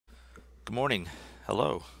Good morning.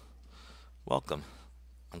 Hello. Welcome.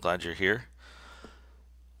 I'm glad you're here.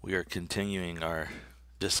 We are continuing our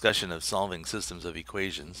discussion of solving systems of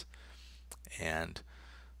equations. And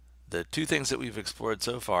the two things that we've explored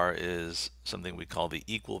so far is something we call the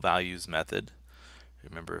equal values method.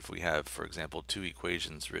 Remember, if we have, for example, two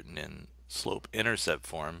equations written in slope-intercept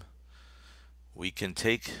form, we can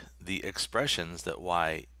take the expressions that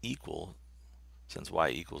y equal, since y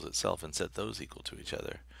equals itself, and set those equal to each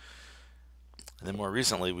other. And then more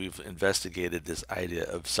recently, we've investigated this idea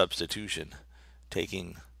of substitution,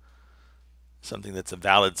 taking something that's a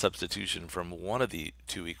valid substitution from one of the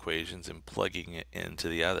two equations and plugging it into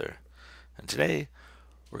the other. And today,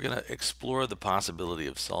 we're going to explore the possibility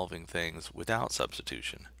of solving things without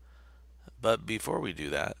substitution. But before we do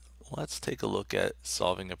that, let's take a look at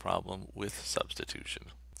solving a problem with substitution.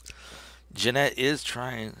 Jeanette is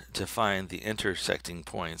trying to find the intersecting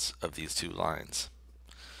points of these two lines.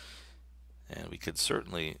 And we could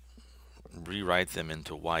certainly rewrite them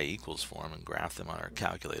into y equals form and graph them on our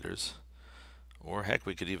calculators. Or heck,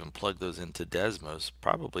 we could even plug those into Desmos.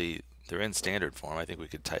 Probably they're in standard form. I think we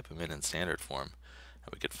could type them in standard form,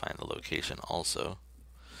 and we could find the location also.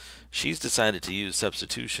 She's decided to use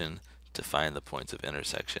substitution to find the points of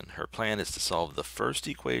intersection. Her plan is to solve the first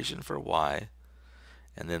equation for y,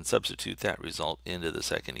 and then substitute that result into the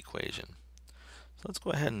second equation. So let's go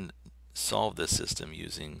ahead and solve this system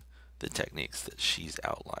using the techniques that she's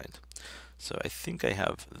outlined. So I think I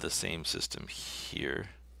have the same system here.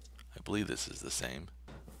 I believe this is the same.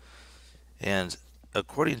 And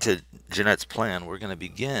according to Jeanette's plan, we're going to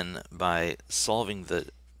begin by solving the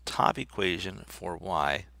top equation for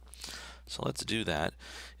y. So let's do that.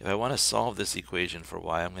 If I want to solve this equation for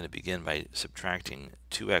y, I'm going to begin by subtracting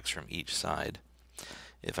 2x from each side.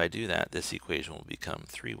 If I do that, this equation will become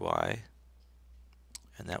 3y,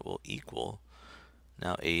 and that will equal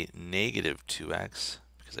now a negative 2x,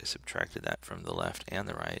 because I subtracted that from the left and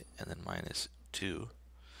the right, and then minus 2.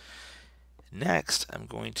 Next, I'm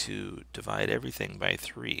going to divide everything by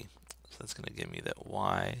 3. So that's going to give me that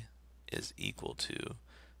y is equal to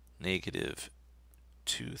negative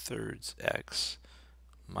 2/3 x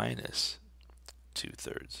minus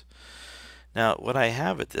 2/3. Now, what I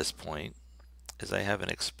have at this point is I have an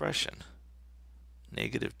expression,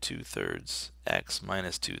 negative 2/3 x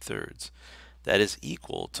minus 2/3, that is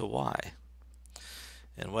equal to y.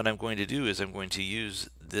 And what I'm going to do is I'm going to use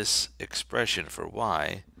this expression for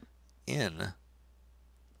y in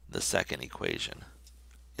the second equation.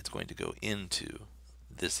 It's going to go into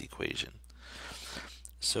this equation.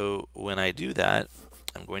 So when I do that,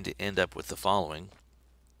 I'm going to end up with the following.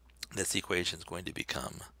 This equation is going to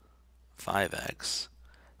become 5x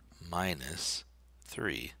minus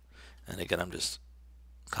 3. And again, I'm just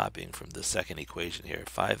copying from the second equation here,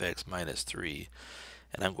 5x minus 3.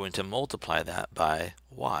 And I'm going to multiply that by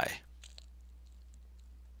y.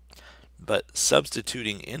 But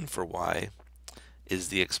substituting in for y is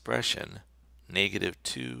the expression negative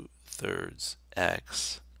 2/3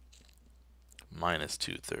 x minus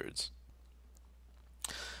 2/3.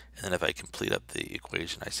 And then if I complete up the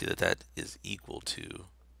equation, I see that that is equal to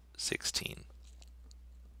 16.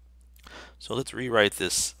 So let's rewrite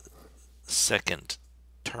this second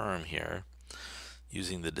term here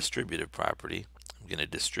using the distributive property. I'm going to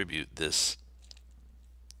distribute this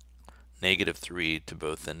negative 3 to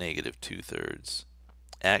both the negative 2/3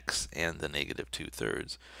 x and the negative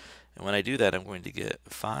 2/3. And when I do that, I'm going to get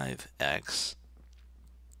 5x,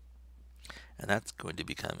 and that's going to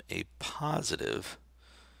become a positive,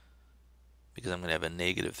 because I'm going to have a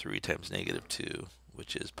negative 3 times negative 2,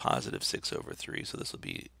 which is positive 6/3. So this will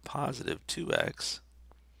be positive 2x.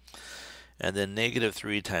 And then negative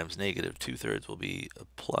 3 times negative 2/3 will be a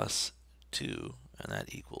plus 2, and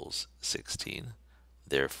that equals 16.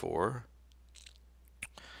 Therefore,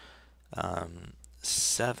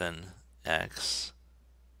 7x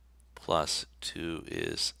plus 2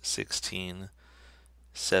 is 16.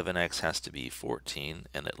 7x has to be 14,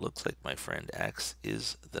 and it looks like my friend x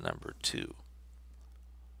is the number 2.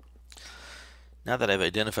 Now that I've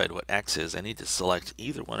identified what x is, I need to select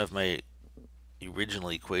either one of my original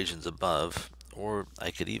equations above, or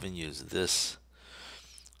I could even use this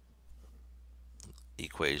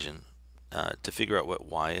equation to figure out what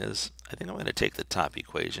y is. I think I'm going to take the top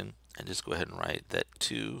equation and just go ahead and write that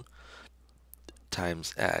 2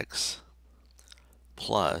 times x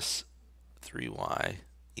plus 3y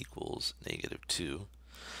equals negative 2.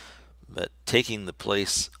 But taking the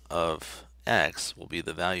place of x will be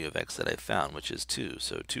the value of x that I found, which is 2.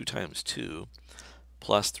 So 2 times 2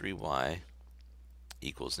 plus 3y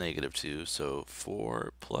equals negative 2. So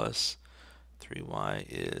 4 plus 3y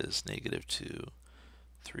is negative 2.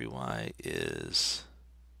 3y is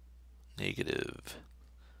negative,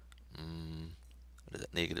 what is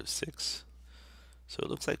that, negative 6. So it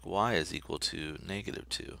looks like y is equal to negative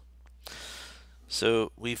 2.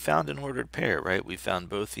 So we found an ordered pair, right? We found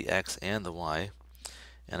both the x and the y.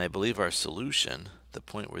 And I believe our solution, the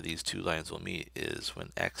point where these two lines will meet, is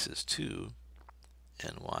when x is 2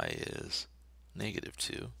 and y is negative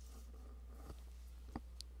 2.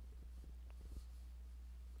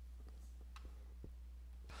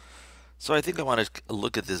 So I think I want to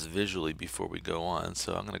look at this visually before we go on.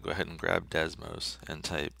 So I'm going to go ahead and grab Desmos and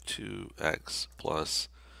type 2x plus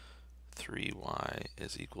 3y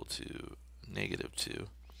is equal to negative 2.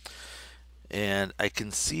 And I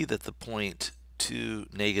can see that the point 2,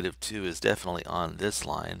 negative 2 is definitely on this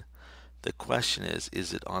line. The question is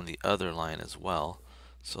it on the other line as well?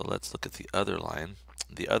 So let's look at the other line.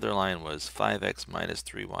 The other line was 5x minus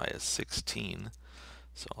 3y is 16.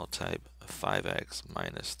 So I'll type 5x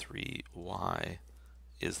minus 3y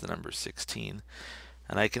is the number 16.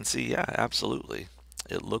 And I can see, yeah, absolutely.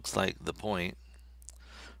 It looks like the point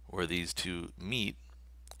where these two meet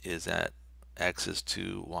is at x is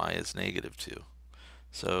 2, y is negative 2.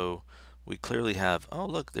 So we clearly have, oh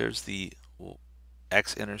look, there's the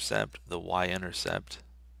x-intercept, the y-intercept,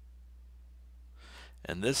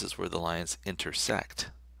 and this is where the lines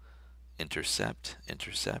intersect. Intercept,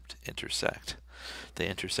 intercept, intersect. They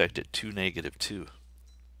intersect at 2, negative 2.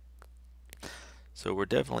 So we're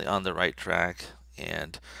definitely on the right track,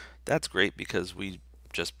 and that's great because we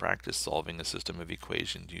just practiced solving a system of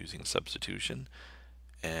equations using substitution,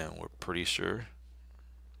 and we're pretty sure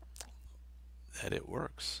that it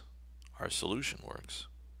works. Our solution works.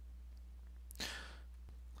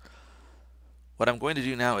 What I'm going to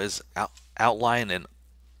do now is outline an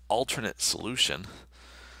alternate solution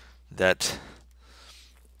that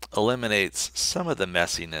eliminates some of the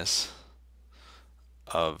messiness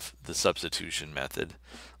of the substitution method.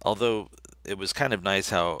 Although it was kind of nice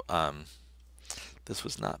how this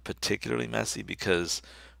was not particularly messy, because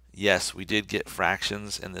yes, we did get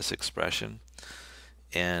fractions in this expression,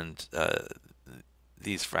 and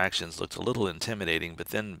these fractions looked a little intimidating, but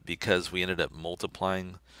then because we ended up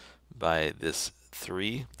multiplying by this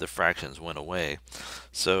 3, the fractions went away.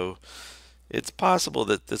 So it's possible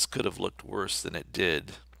that this could have looked worse than it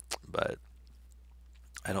did, but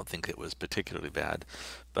I don't think it was particularly bad.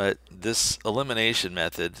 But this elimination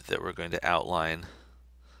method that we're going to outline,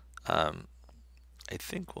 I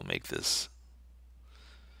think will make this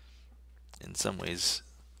in some ways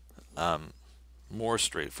more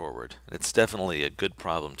straightforward. It's definitely a good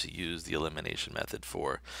problem to use the elimination method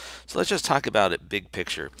for. So let's just talk about it big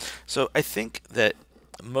picture. So I think that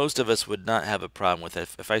most of us would not have a problem with it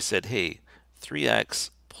if I said, hey, 3x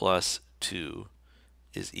plus 2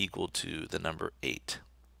 is equal to the number 8.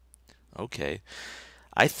 Okay.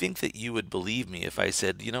 I think that you would believe me if I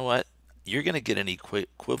said, you know what, you're going to get an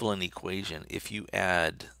equivalent equation if you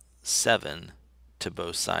add 7 to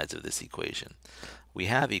both sides of this equation. We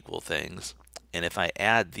have equal things, and if I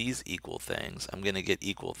add these equal things, I'm going to get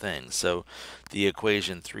equal things. So the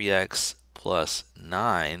equation 3x plus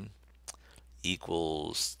 9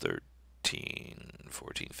 equals 13,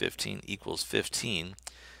 14, 15 equals 15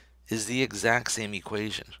 is the exact same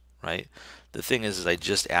equation, right? The thing is I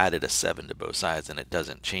just added a 7 to both sides and it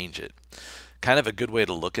doesn't change it. Kind of a good way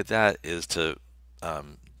to look at that is to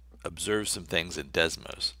observe some things in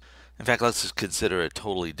Desmos. In fact, let's just consider a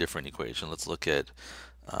totally different equation. Let's look at,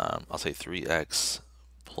 I'll say 3x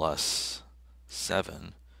plus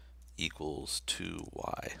 7 equals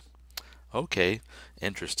 2y. Okay,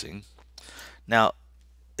 interesting. Now,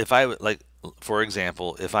 if I would, like, for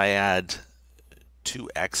example, if I add 2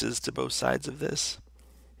 x's to both sides of this,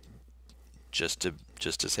 just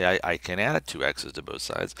to say I can add 2 x's to both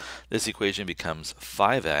sides, this equation becomes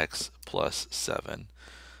 5x plus 7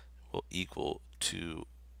 will equal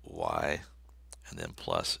 2y and then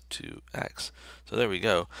plus 2x. So there we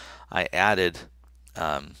go. I added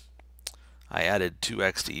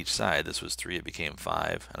 2x to each side. This was 3, it became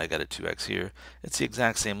 5, and I got a 2x here. It's the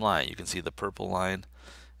exact same line. You can see the purple line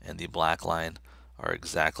and the black line are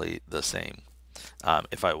exactly the same.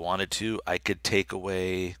 If I wanted to, I could take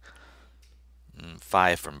away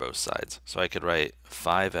 5 from both sides. So I could write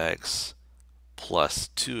 5x plus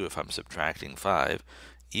 2, if I'm subtracting 5,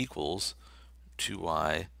 equals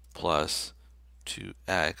 2y plus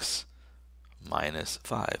 2x minus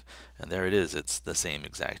 5. And there it is. It's the same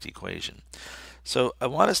exact equation. So I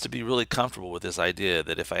want us to be really comfortable with this idea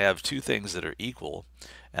that if I have two things that are equal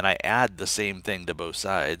and I add the same thing to both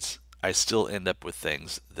sides, I still end up with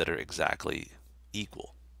things that are exactly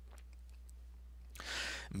equal.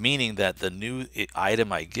 Meaning that the new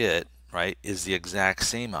item I get, right, is the exact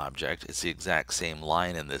same object. It's the exact same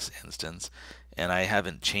line in this instance, and I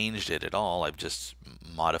haven't changed it at all. I've just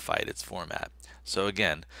modified its format. So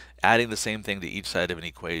again, adding the same thing to each side of an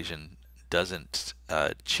equation doesn't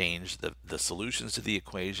change the solutions to the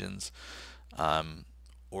equations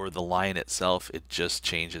or the line itself. It just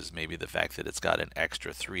changes maybe the fact that it's got an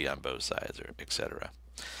extra 3 on both sides, or etc.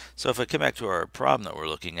 So if I come back to our problem that we're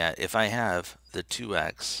looking at, if I have the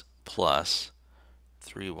 2x plus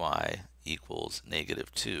 3y equals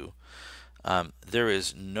 -2, there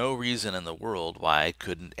is no reason in the world why I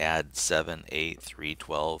couldn't add 7, 8, 3,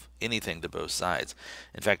 12, anything to both sides.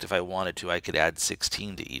 In fact, if I wanted to, I could add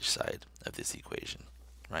 16 to each side of this equation,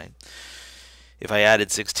 right? If I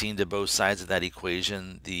added 16 to both sides of that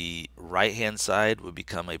equation, the right-hand side would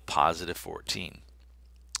become a positive 14,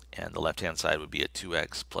 and the left-hand side would be a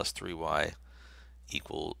 2x plus 3y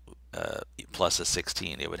equal plus a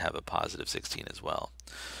 16. It would have a positive 16 as well.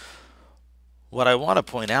 What I want to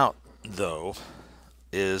point out, though,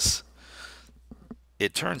 is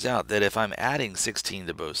it turns out that if I'm adding 16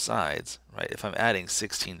 to both sides, right, if I'm adding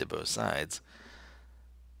 16 to both sides,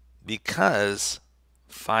 because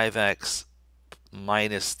 5x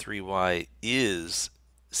minus 3y is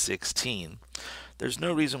 16, there's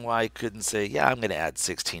no reason why I couldn't say, yeah, I'm going to add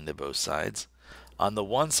 16 to both sides. On the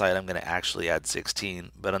one side, I'm going to actually add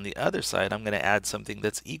 16, but on the other side, I'm going to add something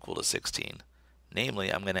that's equal to 16.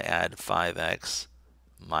 Namely, I'm going to add 5x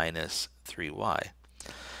minus 3y.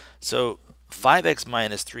 So 5x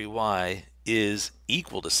minus 3y is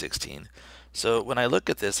equal to 16. So when I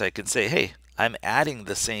look at this, I can say, hey, I'm adding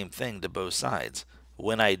the same thing to both sides.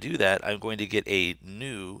 When I do that, I'm going to get a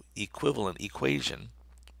new equivalent equation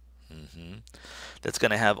that's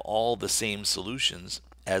going to have all the same solutions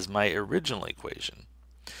as my original equation.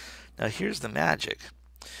 Now here's the magic.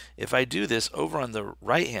 If I do this over on the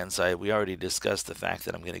right hand side, we already discussed the fact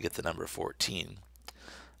that I'm going to get the number 14.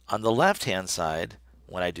 On the left hand side,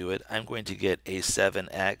 when I do it, I'm going to get a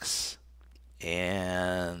 7x,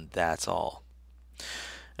 and that's all.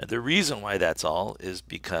 And the reason why that's all is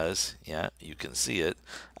because, yeah, you can see it,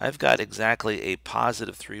 I've got exactly a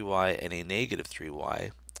positive 3y and a negative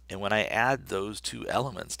 3y, and when I add those two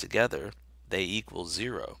elements together, they equal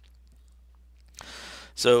 0.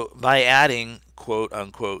 So by adding quote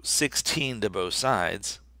unquote 16 to both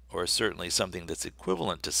sides, or certainly something that's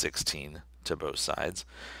equivalent to 16 to both sides,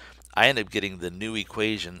 I end up getting the new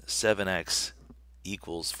equation 7x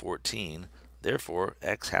equals 14. Therefore,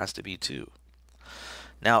 x has to be 2.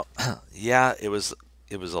 Now, yeah, it was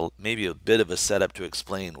maybe a bit of a setup to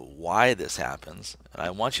explain why this happens, and I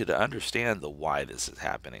want you to understand the why this is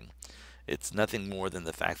happening. It's nothing more than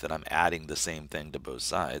the fact that I'm adding the same thing to both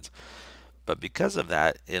sides. But because of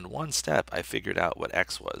that, in one step, I figured out what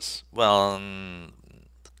x was. Well,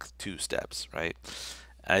 2 steps, right?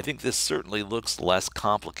 And I think this certainly looks less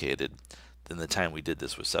complicated than the time we did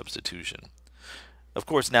this with substitution. Of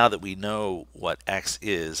course, now that we know what x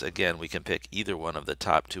is, again, we can pick either one of the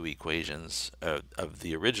top 2 equations, of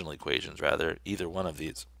the original equations rather, either one of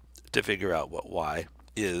these to figure out what y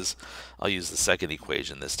is. I'll use the second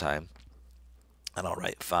equation this time, and I'll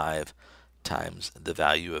write 5 times the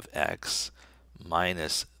value of x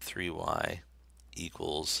minus 3y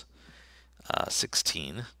equals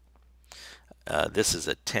 16. This is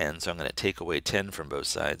a 10, so I'm going to take away 10 from both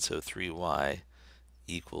sides, so 3y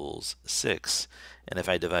equals 6. And if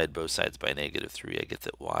I divide both sides by -3, I get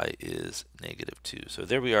that y is -2. So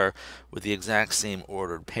there we are with the exact same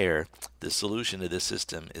ordered pair. The solution to this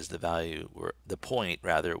system is the value, where the point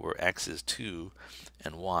rather, where x is 2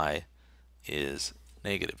 and y is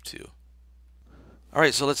 -2. All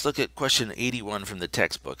right, so let's look at question 81 from the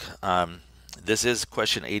textbook. This is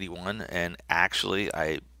question 81, and actually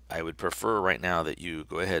I would prefer right now that you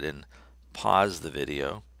go ahead and pause the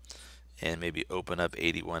video and maybe open up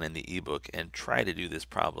 81 in the ebook and try to do this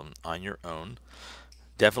problem on your own.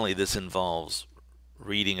 Definitely this involves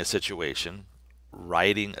reading a situation,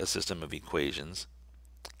 writing a system of equations,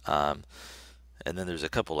 and then there's a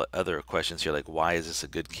couple of other questions here like why is this a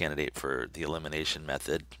good candidate for the elimination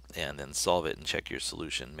method, and then solve it and check your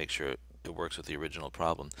solution. Make sure it works with the original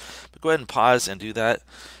problem. But go ahead and pause and do that,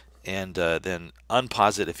 and then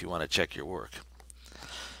unpause it if you want to check your work.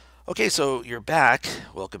 Okay, so you're back.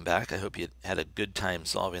 Welcome back. I hope you had a good time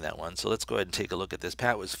solving that one. So let's go ahead and take a look at this.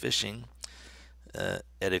 Pat was fishing at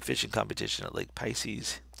a fishing competition at Lake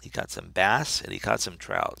Pisces. He caught some bass and he caught some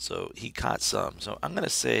trout. So he caught some. So I'm going to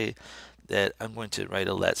say that I'm going to write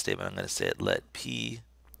a let statement. I'm going to say let P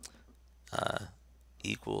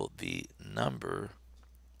equal the number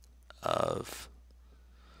of,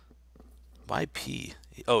 why P?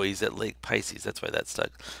 Oh, he's at Lake Pisces. That's why that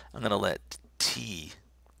stuck. I'm going to let T,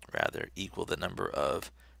 rather, equal the number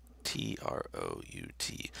of trout.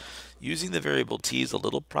 Using the variable t is a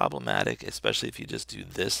little problematic, especially if you just do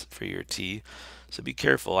this for your t. So be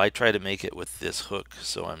careful. I try to make it with this hook,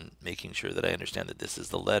 so I'm making sure that I understand that this is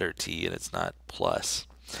the letter t and it's not plus.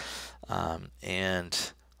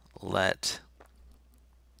 And let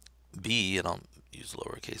b, and I'll use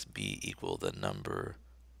lowercase b, equal the number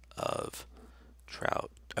of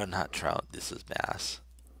trout, not trout, this is bass.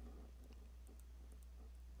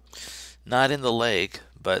 Not in the lake,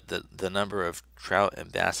 but the number of trout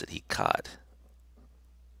and bass that he caught.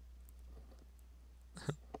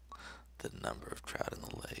 The number of trout in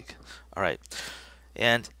the lake. All right.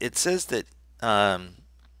 And it says that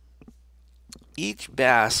each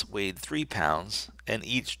bass weighed 3 pounds and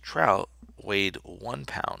each trout weighed 1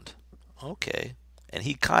 pound. Okay. And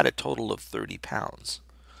he caught a total of 30 pounds.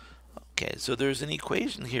 Okay, so there's an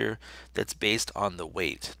equation here that's based on the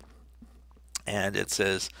weight. And it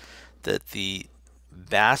says that the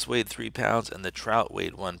bass weighed 3 pounds and the trout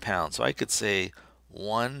weighed 1 pound. So I could say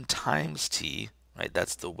 1 times t, right?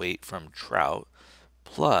 That's the weight from trout,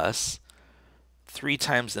 plus 3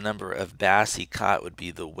 times the number of bass he caught would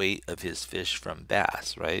be the weight of his fish from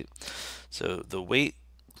bass, right? So the weight,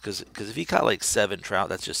 because if he caught like 7 trout,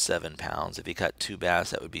 that's just 7 pounds. If he caught 2 bass,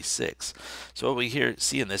 that would be 6. So what we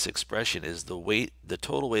see in this expression is the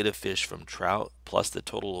total weight of fish from trout plus the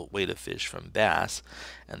total weight of fish from bass,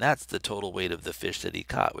 and that's the total weight of the fish that he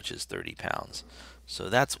caught, which is 30 pounds. So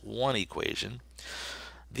that's one equation.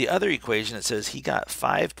 The other equation, it says he got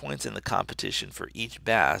 5 points in the competition for each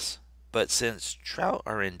bass, but since trout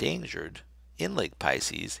are endangered in Lake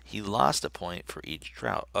Pisces, he lost a point for each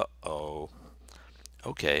trout. Uh-oh.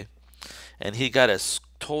 Okay, and he got a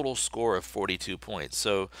total score of 42 points.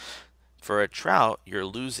 So for a trout, you're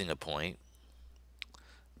losing a point,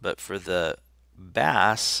 but for the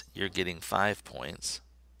bass, you're getting 5 points.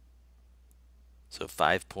 So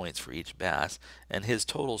 5 points for each bass, and his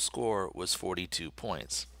total score was 42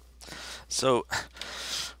 points. So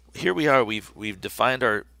here we are. We've defined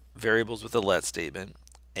our variables with a let statement,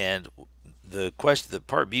 and the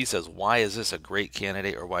part B says, why is this a great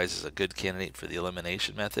candidate, or why is this a good candidate for the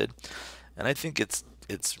elimination method? And I think it's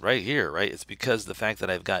right here, right? It's because the fact that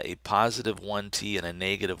I've got a positive 1t and a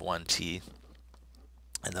negative 1t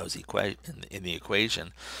in the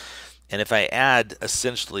equation, and if I add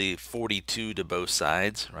essentially 42 to both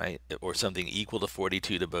sides, right, or something equal to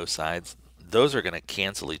 42 to both sides, those are going to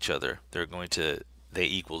cancel each other. They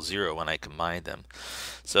equal 0 when I combine them.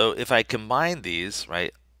 So if I combine these,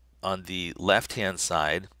 right, on the left-hand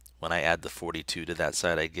side, when I add the 42 to that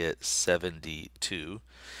side, I get 72.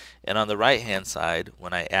 And on the right-hand side,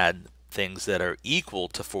 when I add things that are equal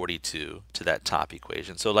to 42 to that top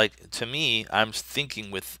equation. So like, to me, I'm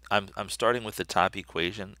starting with the top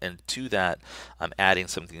equation, and to that, I'm adding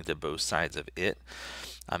something to both sides of it.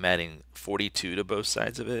 I'm adding 42 to both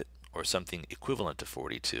sides of it, or something equivalent to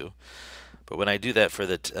 42. But when I do that for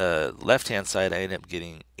the left-hand side, I end up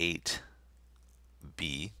getting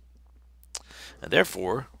 8b. And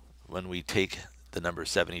therefore, when we take the number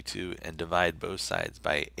 72 and divide both sides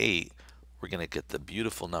by 8, we're going to get the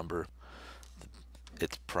beautiful number.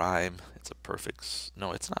 It's prime. It's a perfect.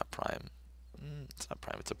 No, it's not prime. It's not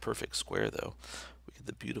prime. It's a perfect square, though. We get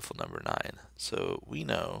the beautiful number 9. So we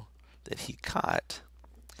know that he caught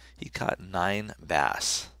 9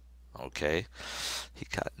 bass. Okay, he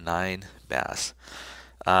caught 9 bass.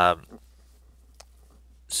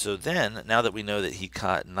 So then, now that we know that he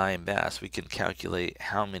caught 9 bass, we can calculate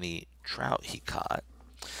how many trout he caught.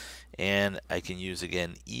 And I can use,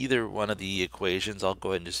 again, either one of the equations. I'll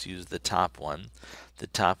go ahead and just use the top one. The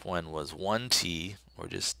top one was 1t, or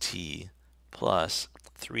just t, plus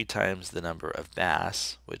 3 times the number of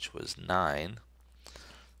bass, which was 9,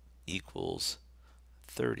 equals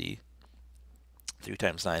 30. 3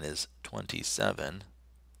 times 9 is 27.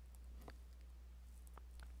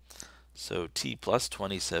 So t plus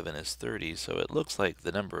 27 is 30. So it looks like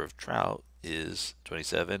the number of trout is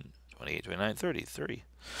 27, 28, 29, 30. 30.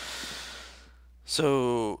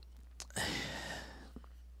 So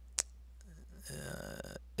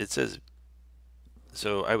it says,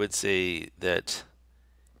 so I would say that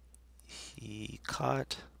he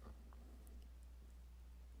caught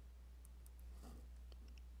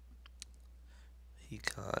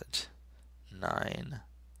 9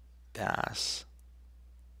 bass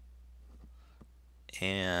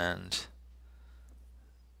and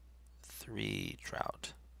 3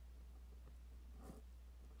 trout.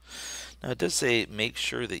 Now it does say make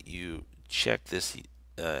sure that you check this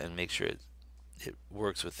and make sure it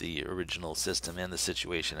works with the original system and the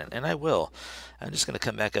situation, and I will. I'm just going to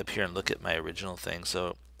come back up here and look at my original thing.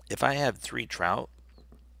 So if I have 3 trout,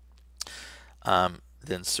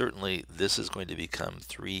 then certainly this is going to become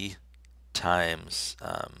 3 times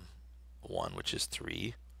 1, which is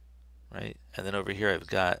 3, right? And then over here I've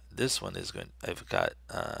got, this one is going, I've got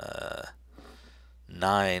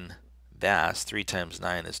 9 Bass. 3 times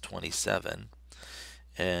 9 is 27.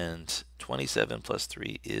 And 27 plus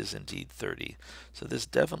 3 is indeed 30. So this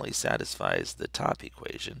definitely satisfies the top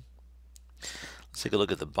equation. Let's take a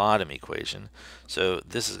look at the bottom equation. So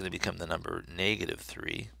this is going to become the number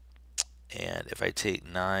 -3. And if I take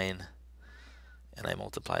 9 and I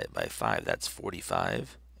multiply it by 5, that's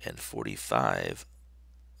 45. And 45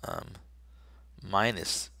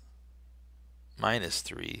 minus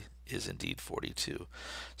 3 is indeed 42.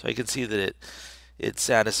 So I can see that it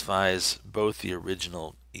satisfies both the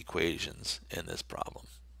original equations in this problem.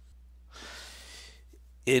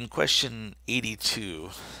 In question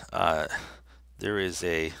 82, there is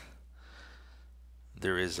a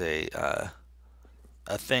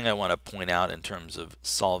thing I want to point out in terms of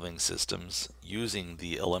solving systems using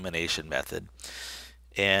the elimination method,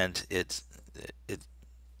 and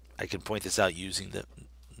I can point this out using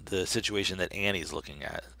the situation that Annie's looking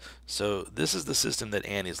at. So this is the system that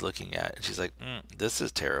Annie's looking at, and she's like, this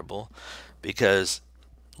is terrible, because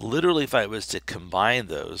literally if I was to combine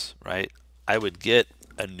those, right, I would get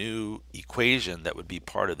a new equation that would be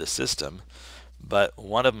part of the system, but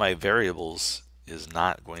one of my variables is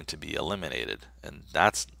not going to be eliminated, and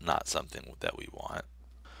that's not something that we want.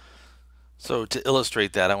 So to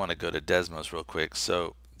illustrate that, I want to go to Desmos real quick.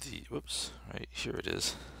 So whoops, right here it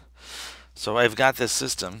is. So I've got this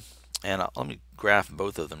system, and let me graph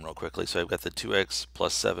both of them real quickly. So I've got the 2x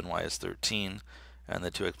plus 7y is 13, and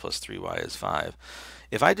the 2x plus 3y is 5.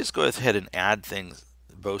 If I just go ahead and add things,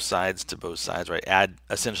 both sides to both sides, right, add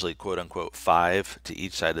essentially quote unquote 5 to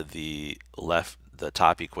each side of the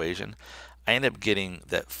top equation, I end up getting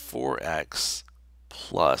that 4x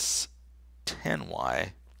plus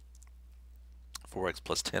 10y, 4x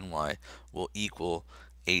plus 10y will equal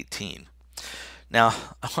 18. Now,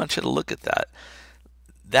 I want you to look at that.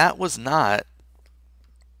 That was not,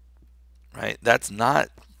 right, that's not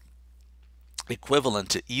equivalent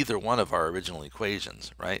to either one of our original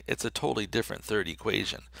equations, right? It's a totally different third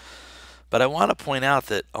equation. But I want to point out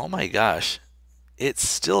that, oh my gosh, it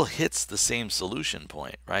still hits the same solution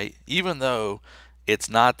point, right? Even though it's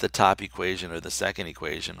not the top equation or the second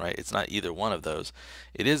equation, right? It's not either one of those.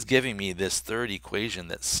 It is giving me this third equation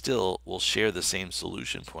that still will share the same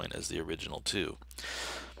solution point as the original two.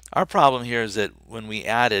 Our problem here is that when we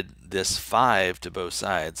added this 5 to both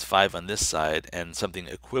sides, 5 on this side and something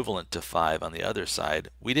equivalent to 5 on the other side,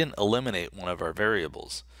 we didn't eliminate one of our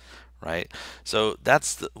variables, right? So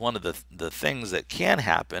that's one of the things that can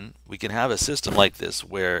happen. We can have a system like this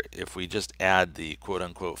where if we just add the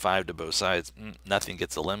quote-unquote 5 to both sides, nothing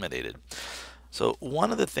gets eliminated. So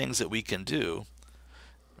one of the things that we can do,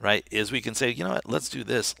 right, is we can say, you know what, let's do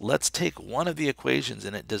this. Let's take one of the equations,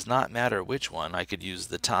 and it does not matter which one. I could use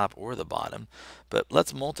the top or the bottom, but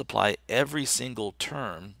let's multiply every single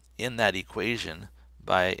term in that equation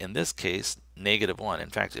by, in this case, -1. In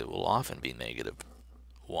fact, it will often be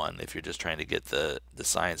 -1 if you're just trying to get the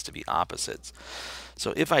signs to be opposites.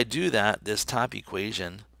 So if I do that, this top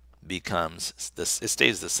equation becomes this, it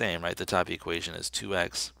stays the same, right? The top equation is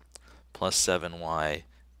 2x plus 7y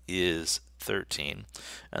is 13,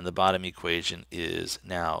 and the bottom equation is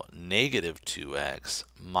now -2x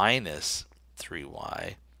minus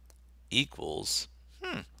 3y equals,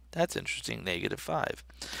 that's interesting, -5.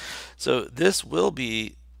 So this will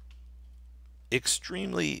be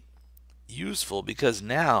extremely useful, because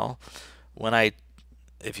now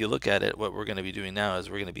if you look at it, what we're going to be doing now is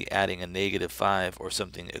we're going to be adding a -5 or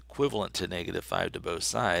something equivalent to -5 to both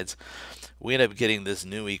sides. We end up getting this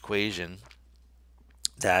new equation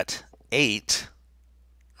that 8,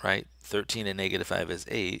 right, 13 and -5 is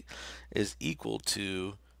 8, is equal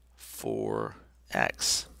to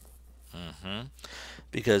 4x.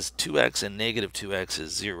 Because 2x and -2x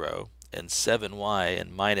is 0, and 7y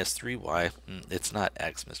and -3y, it's not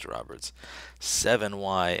x, Mr. Roberts.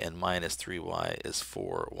 7y and -3y is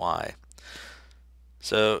 4y.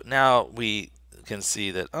 So now we can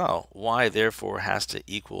see that, oh, y therefore has to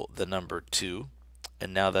equal the number 2.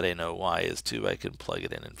 And now that I know y is 2, I can plug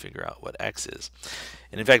it in and figure out what x is.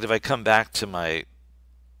 And in fact, if I come back to my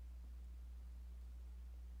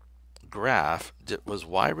graph, was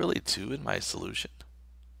y really 2 in my solution?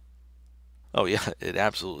 Oh yeah, it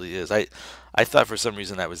absolutely is. I thought for some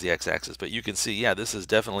reason that was the x-axis, but you can see, yeah, this is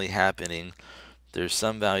definitely happening. There's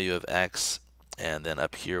some value of x, and then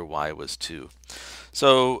up here y was 2.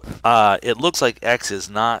 So it looks like x is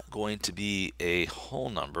not going to be a whole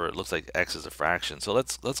number. It looks like x is a fraction. So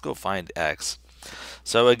let's go find x.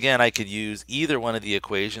 So again, I could use either one of the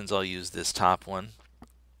equations. I'll use this top one,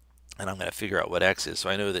 and I'm going to figure out what x is. So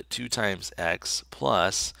I know that 2 times x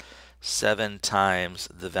plus 7 times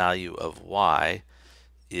the value of y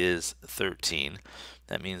is 13.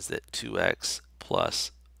 That means that 2x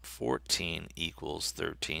plus 14 equals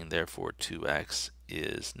 13. Therefore, 2x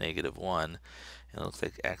is negative 1. And it looks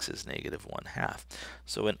like x is negative 1/2.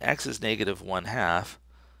 So when x is negative 1/2,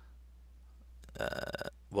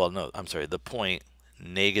 well, no, I'm sorry, the point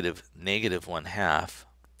negative 1/2,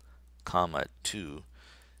 comma 2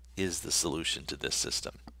 is the solution to this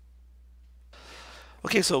system.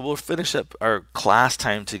 Okay, so we'll finish up our class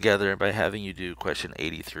time together by having you do question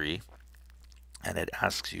 83. And it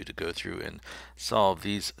asks you to go through and solve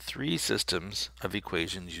these 3 systems of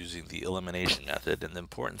equations using the elimination method. And the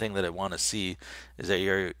important thing that I want to see is that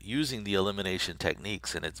you're using the elimination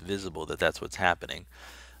techniques and it's visible that that's what's happening.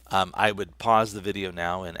 I would pause the video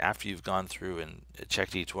now, and after you've gone through and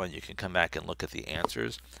checked each one, you can come back and look at the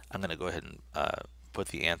answers. I'm going to go ahead and put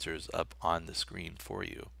the answers up on the screen for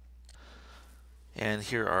you. And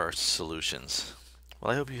here are our solutions.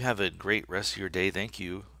 Well, I hope you have a great rest of your day. Thank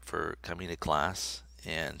you for coming to class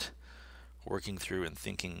and working through and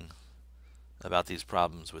thinking about these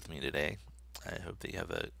problems with me today. I hope that you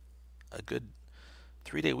have a good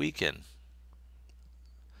 3-day weekend.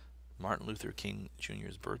 Martin Luther King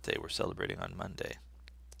Jr.'s birthday we're celebrating on Monday.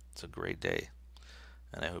 It's a great day,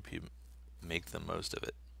 and I hope you make the most of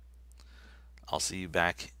it. I'll see you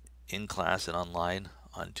back in class and online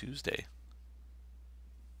on Tuesday.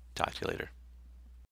 Talk to you later.